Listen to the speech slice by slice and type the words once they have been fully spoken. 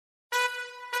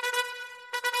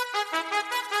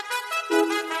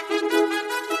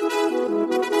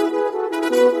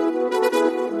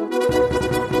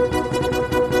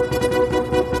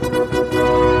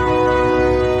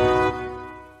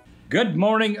Good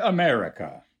morning,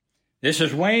 America. This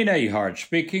is Wayne Ahart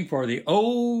speaking for the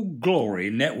Old Glory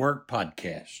Network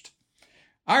podcast.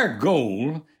 Our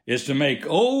goal is to make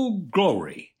Old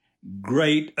Glory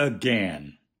great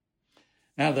again.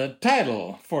 Now, the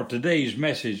title for today's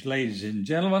message, ladies and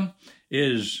gentlemen,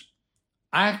 is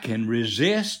I Can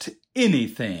Resist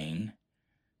Anything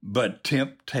But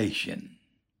Temptation.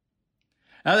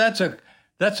 Now,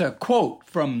 that's a quote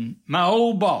from my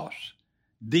old boss,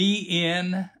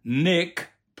 D.N. Nick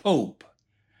Pope,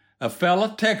 a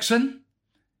fellow Texan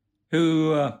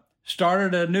who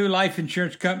started a new life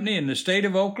insurance company in the state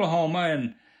of Oklahoma,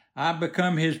 and I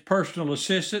become his personal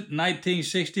assistant in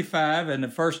 1965, and the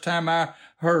first time I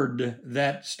heard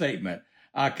that statement,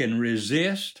 I can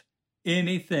resist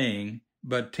anything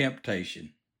but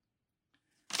temptation.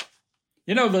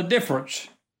 You know the difference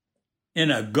in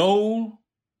a goal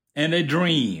and a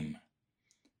dream.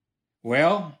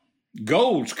 Well,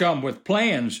 goals come with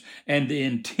plans and the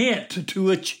intent to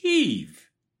achieve.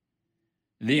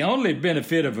 The only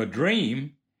benefit of a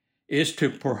dream is to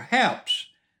perhaps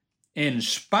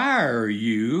inspire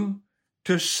you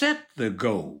to set the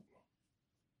goal.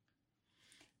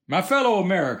 My fellow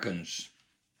Americans,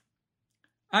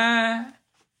 I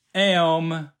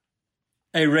am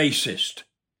a racist.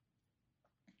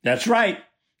 That's right,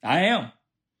 I am.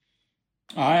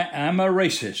 I am a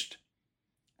racist.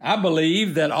 I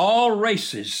believe that all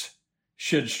races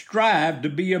should strive to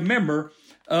be a member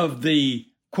of the,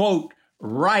 quote,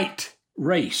 right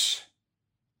race.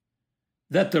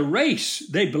 That the race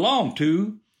they belong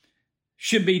to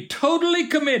should be totally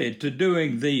committed to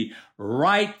doing the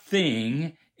right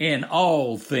thing in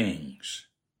all things.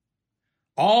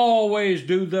 Always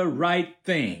do the right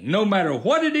thing, no matter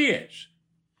what it is.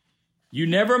 You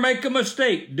never make a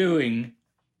mistake doing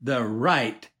the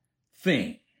right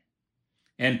thing.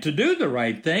 And to do the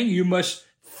right thing, you must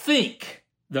think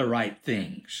the right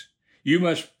things. You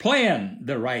must plan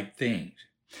the right things.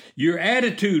 Your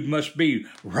attitude must be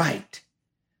right.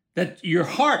 That your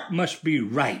heart must be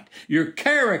right. Your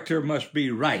character must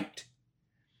be right.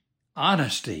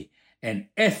 Honesty and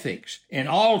ethics in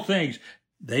all things,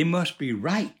 they must be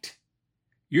right.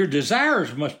 Your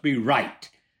desires must be right.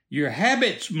 Your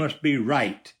habits must be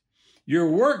right. Your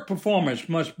work performance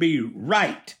must be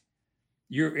right.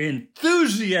 Your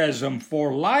enthusiasm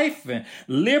for life and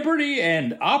liberty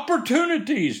and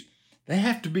opportunities, they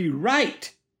have to be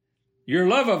right. Your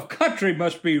love of country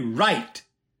must be right.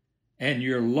 And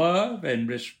your love and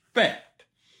respect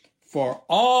for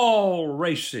all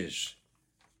races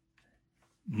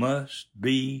must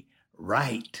be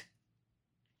right.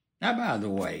 Now, by the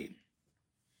way,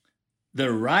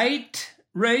 the right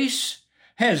race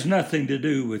has nothing to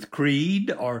do with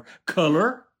creed or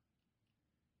color.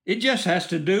 It just has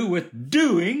to do with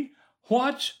doing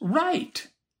what's right.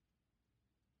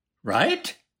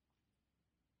 Right?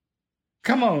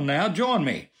 Come on now, join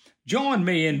me. Join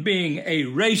me in being a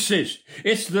racist.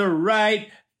 It's the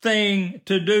right thing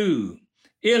to do.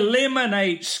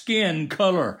 Eliminate skin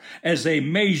color as a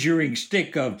measuring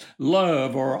stick of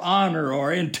love or honor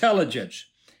or intelligence.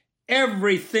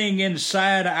 Everything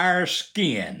inside our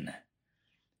skin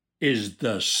is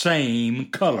the same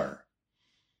color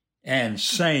and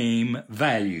same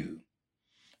value.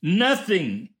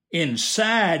 Nothing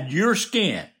inside your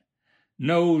skin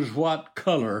knows what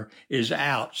color is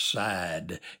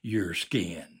outside your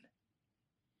skin.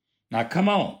 Now come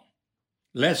on,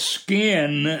 let's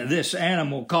skin this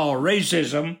animal called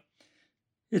racism.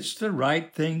 It's the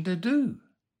right thing to do.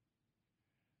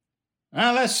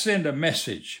 Now let's send a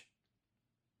message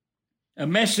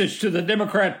to the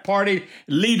Democrat Party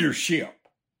leadership,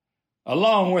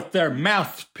 along with their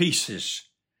mouthpieces,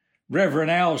 Reverend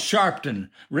Al Sharpton,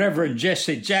 Reverend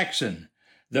Jesse Jackson,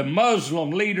 the Muslim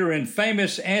leader and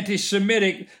famous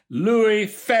anti-Semitic Louis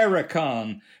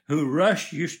Farrakhan, who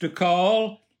Rush used to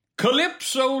call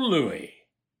Calypso Louis.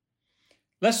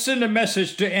 Let's send a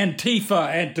message to Antifa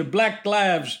and to Black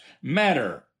Lives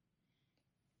Matter,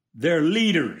 their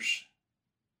leaders.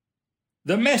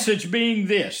 The message being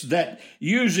this, that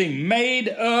using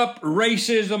made-up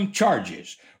racism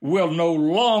charges will no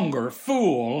longer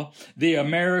fool the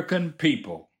American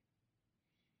people.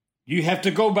 You have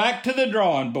to go back to the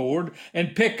drawing board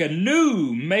and pick a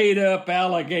new made-up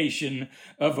allegation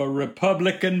of a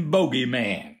Republican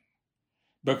bogeyman,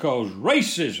 because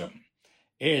racism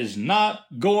is not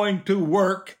going to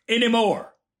work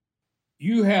anymore.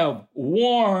 You have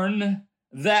worn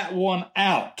that one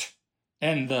out,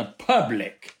 and the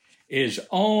public is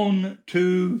on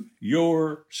to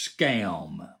your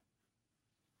scam.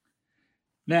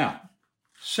 Now,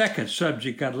 second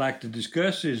subject I'd like to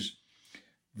discuss is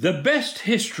the best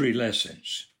history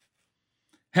lessons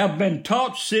have been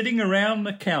taught sitting around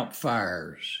the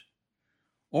campfires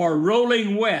or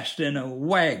rolling west in a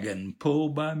wagon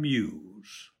pulled by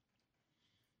mules.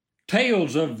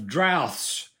 Tales of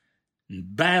droughts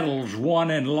and battles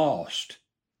won and lost,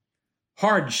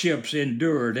 hardships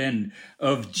endured, and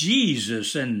of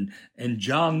Jesus and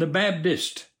John the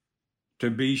Baptist, to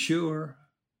be sure.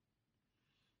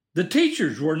 The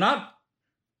teachers were not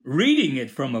reading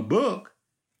it from a book,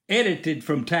 edited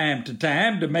from time to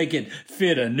time to make it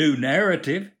fit a new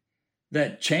narrative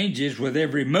that changes with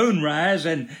every moonrise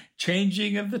and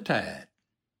changing of the tide.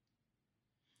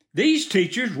 These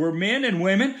teachers were men and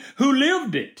women who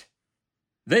lived it.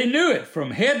 They knew it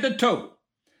from head to toe.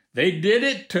 They did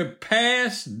it to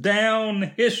pass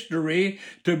down history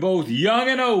to both young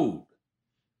and old,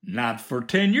 not for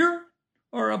tenure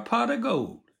or a pot of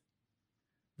gold.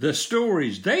 The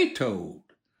stories they told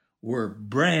were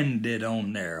branded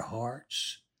on their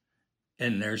hearts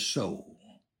and their soul.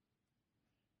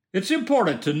 It's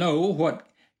important to know what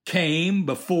came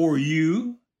before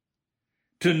you,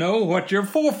 to know what your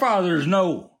forefathers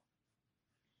know.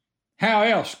 How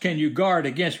else can you guard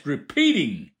against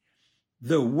repeating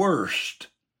the worst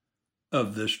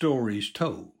of the stories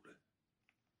told?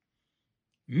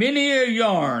 Many a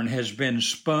yarn has been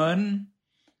spun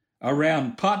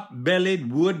around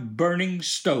pot-bellied wood-burning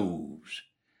stoves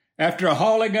after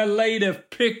hauling a load of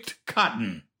picked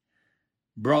cotton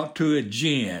brought to a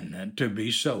gin to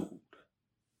be sold.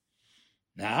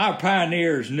 Now, our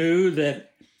pioneers knew that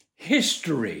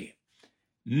history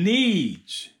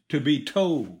needs to be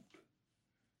told,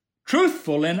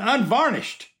 truthful and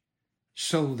unvarnished,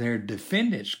 so their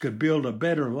descendants could build a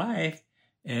better life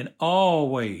and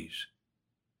always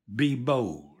be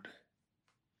bold.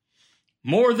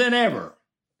 More than ever,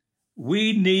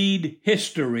 we need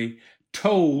history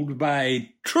told by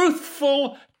a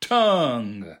truthful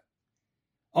tongue.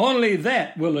 Only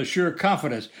that will assure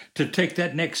confidence to take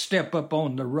that next step up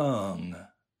on the rung.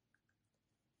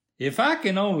 If I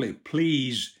can only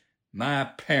please my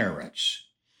parents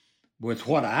with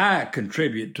what I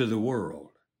contribute to the world,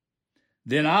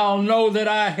 then I'll know that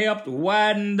I helped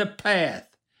widen the path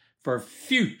for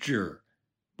future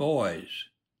boys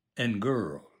and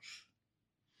girls.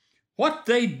 What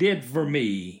they did for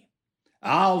me,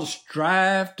 I'll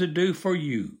strive to do for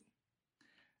you.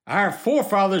 Our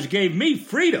forefathers gave me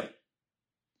freedom,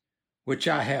 which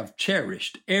I have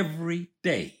cherished every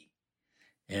day,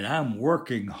 and I'm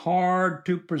working hard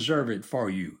to preserve it for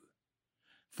you,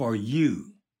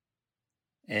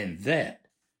 and that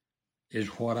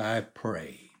is what I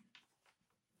pray.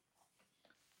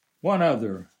 One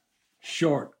other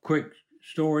short, quick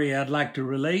story I'd like to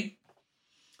relate.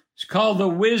 It's called The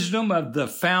Wisdom of the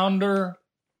Founder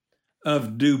of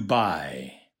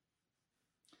Dubai.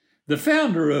 The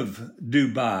founder of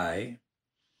Dubai,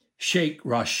 Sheikh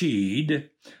Rashid,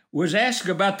 was asked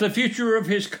about the future of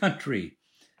his country,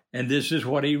 and this is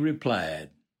what he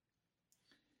replied.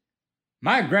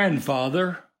 My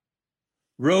grandfather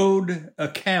rode a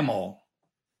camel,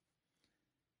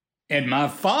 and my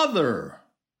father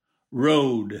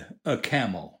rode a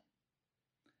camel.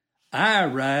 I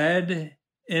ride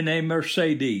in a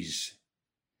Mercedes,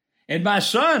 and my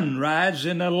son rides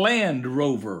in a Land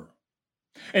Rover,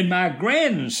 and my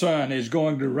grandson is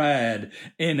going to ride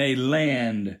in a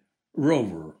Land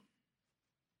Rover.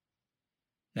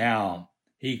 Now,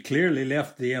 he clearly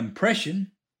left the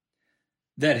impression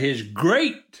that his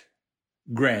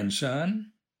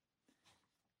great-grandson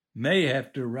may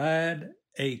have to ride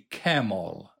a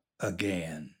camel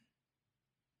again.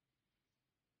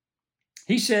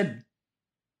 He said,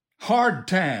 hard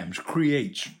times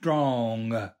create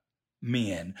strong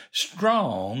men.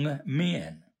 Strong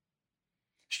men.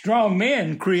 Strong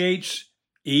men creates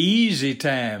easy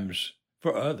times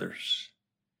for others.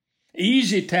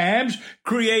 Easy times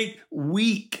create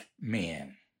weak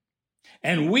men.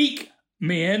 And weak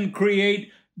men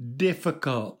create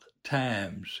difficult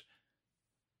times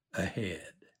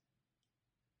ahead.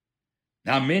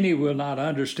 Now, many will not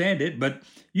understand it, but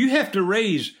you have to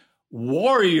raise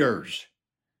warriors,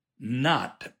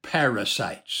 not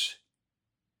parasites.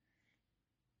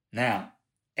 Now,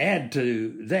 add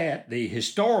to that the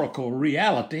historical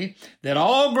reality that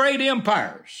all great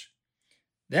empires,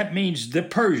 that means the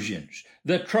Persians,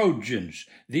 the Trojans,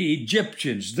 the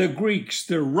Egyptians, the Greeks,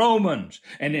 the Romans,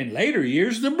 and in later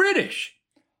years, the British,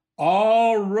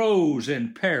 all rose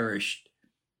and perished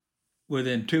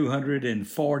within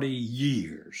 240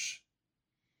 years.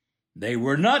 They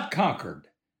were not conquered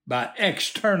by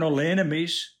external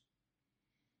enemies.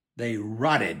 They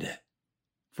rotted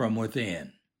from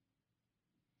within.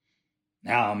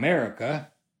 Now,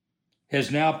 America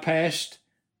has now passed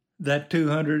that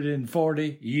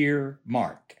 240-year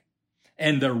mark.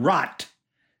 And the rot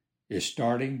is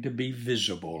starting to be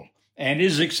visible and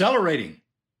is accelerating.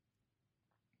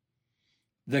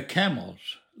 The camels,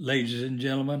 ladies and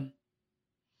gentlemen,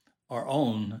 are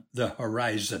on the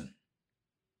horizon.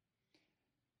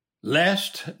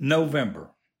 Last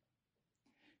November,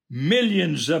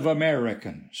 millions of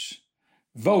Americans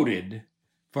voted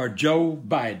for Joe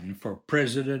Biden for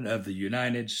President of the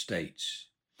United States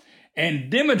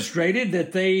and demonstrated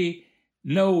that they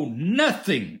know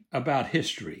nothing about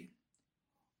history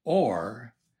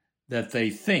or that they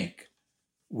think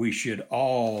we should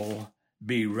all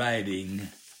be riding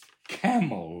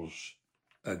camels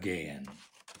again.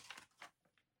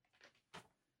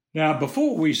 Now,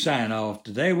 before we sign off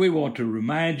today, we want to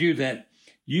remind you that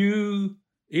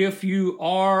if you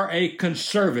are a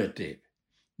conservative,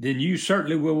 then you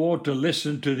certainly will want to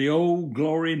listen to the Old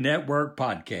Glory Network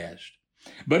podcast.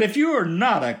 But if you are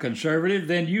not a conservative,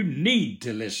 then you need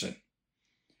to listen.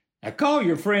 Now call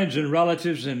your friends and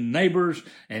relatives and neighbors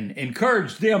and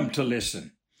encourage them to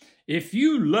listen. If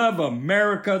you love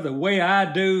America the way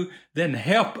I do, then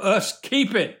help us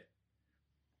keep it.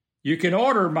 You can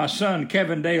order my son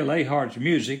Kevin Dale Ahart's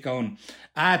music on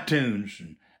iTunes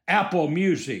and Apple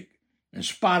Music and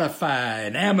Spotify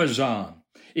and Amazon.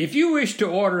 If you wish to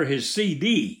order his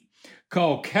CD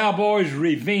called Cowboys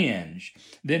Revenge,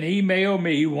 then email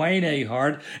me, Wayne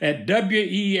Ahart, at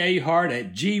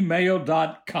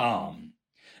weahart@gmail.com.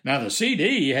 Now, the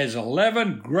CD has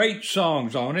 11 great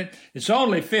songs on it. It's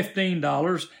only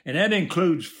 $15, and that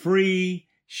includes free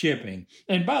shipping.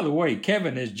 And by the way,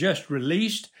 Kevin has just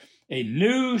released a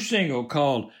new single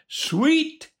called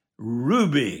Sweet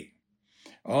Ruby.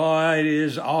 Oh, it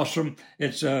is awesome.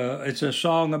 It's a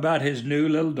song about his new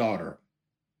little daughter.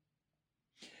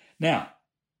 Now,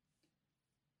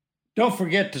 don't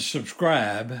forget to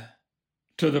subscribe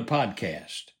to the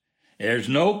podcast. There's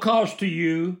no cost to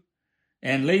you,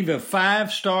 and leave a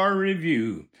 5-star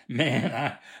review.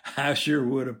 Man, I sure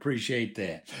would appreciate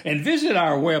that. And visit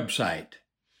our website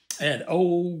at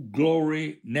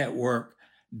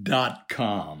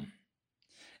oldglorynetwork.com.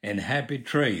 And happy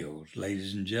trails,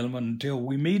 ladies and gentlemen, until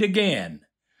we meet again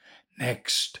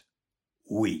next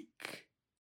week.